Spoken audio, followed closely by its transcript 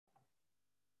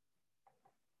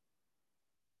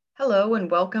Hello and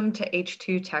welcome to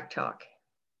H2Tech Talk.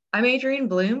 I'm Adrienne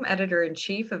Bloom,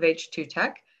 Editor-in-Chief of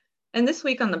H2Tech, and this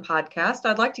week on the podcast,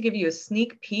 I'd like to give you a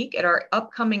sneak peek at our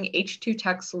upcoming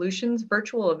H2Tech Solutions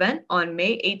virtual event on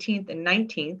May 18th and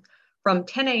 19th from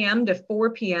 10 a.m. to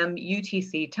 4 p.m.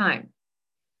 UTC time.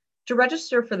 To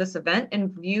register for this event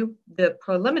and view the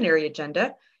preliminary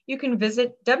agenda, you can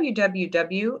visit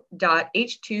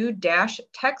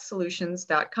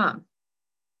www.h2-techsolutions.com.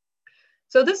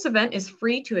 So this event is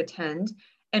free to attend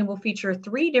and will feature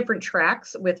 3 different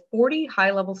tracks with 40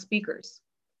 high-level speakers.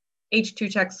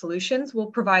 H2Tech Solutions will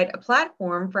provide a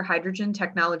platform for hydrogen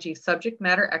technology subject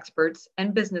matter experts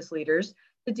and business leaders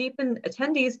to deepen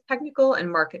attendees' technical and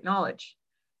market knowledge.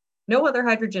 No other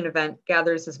hydrogen event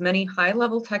gathers as many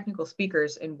high-level technical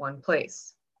speakers in one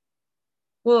place.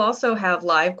 We'll also have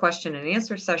live question and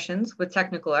answer sessions with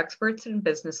technical experts and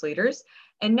business leaders,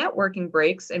 and networking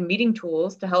breaks and meeting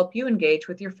tools to help you engage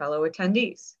with your fellow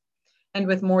attendees. And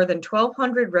with more than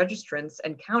 1,200 registrants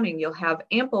and counting, you'll have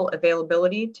ample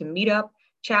availability to meet up,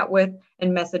 chat with,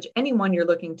 and message anyone you're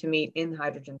looking to meet in the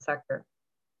hydrogen sector.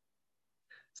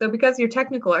 So because you're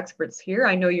technical experts here,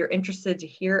 I know you're interested to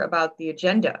hear about the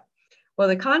agenda. Well,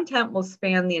 the content will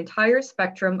span the entire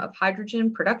spectrum of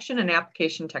hydrogen production and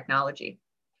application technology.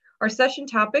 Our session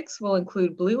topics will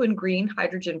include blue and green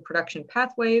hydrogen production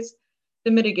pathways, the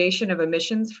mitigation of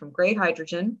emissions from gray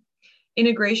hydrogen,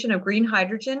 integration of green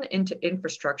hydrogen into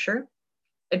infrastructure,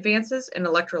 advances in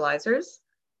electrolyzers,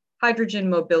 hydrogen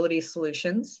mobility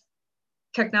solutions,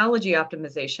 technology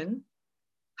optimization,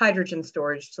 hydrogen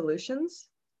storage solutions,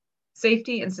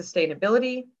 safety and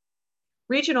sustainability,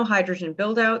 regional hydrogen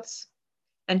buildouts,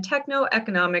 and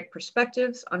techno-economic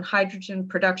perspectives on hydrogen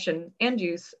production and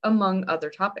use, among other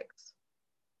topics.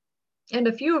 And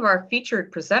a few of our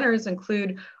featured presenters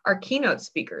include our keynote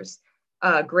speakers,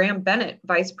 Graham Bennett,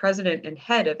 Vice President and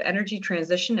Head of Energy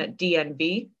Transition at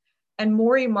DNV, and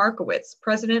Maury Markowitz,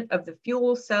 President of the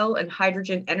Fuel Cell and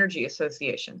Hydrogen Energy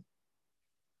Association.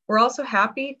 We're also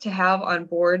happy to have on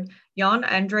board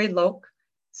Jan-Andre Lok,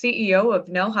 CEO of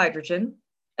Nel Hydrogen,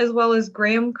 as well as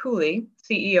Graham Cooley,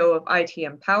 CEO of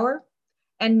ITM Power,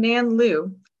 and Nan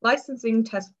Liu, Licensing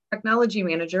Technology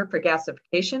Manager for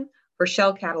Gasification for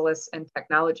Shell Catalysts and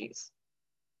Technologies.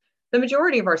 The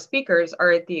majority of our speakers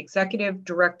are at the executive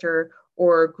director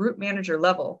or group manager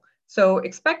level, so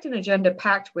expect an agenda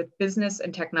packed with business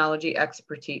and technology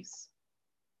expertise.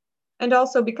 And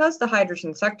also, because the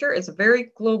hydrogen sector is a very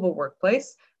global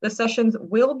workplace, the sessions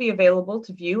will be available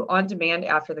to view on demand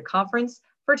after the conference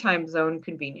for time zone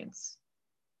convenience.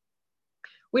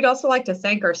 We'd also like to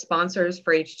thank our sponsors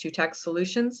for H2Tech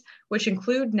Solutions, which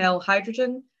include Nel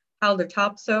Hydrogen, Haldor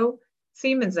Topsoe,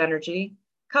 Siemens Energy,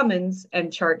 Cummins,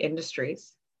 and Chart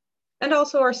Industries. And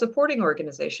also our supporting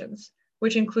organizations,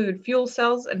 which include Fuel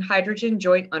Cells and Hydrogen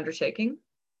Joint Undertaking,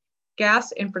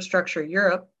 Gas Infrastructure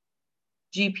Europe,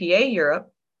 GPA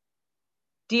Europe,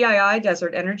 DII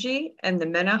Desert Energy and the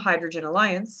MENA Hydrogen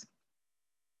Alliance,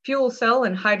 Fuel Cell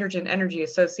and Hydrogen Energy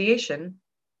Association,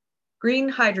 Green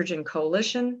Hydrogen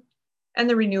Coalition, and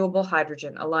the Renewable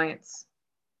Hydrogen Alliance.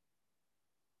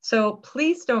 So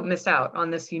please don't miss out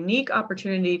on this unique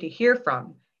opportunity to hear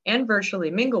from and virtually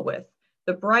mingle with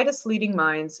the brightest leading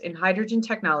minds in hydrogen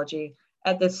technology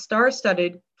at this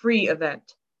star-studded free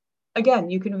event.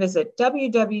 Again, you can visit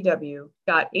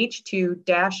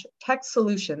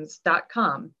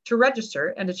www.h2-techsolutions.com to register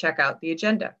and to check out the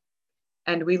agenda.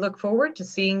 And we look forward to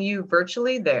seeing you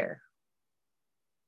virtually there.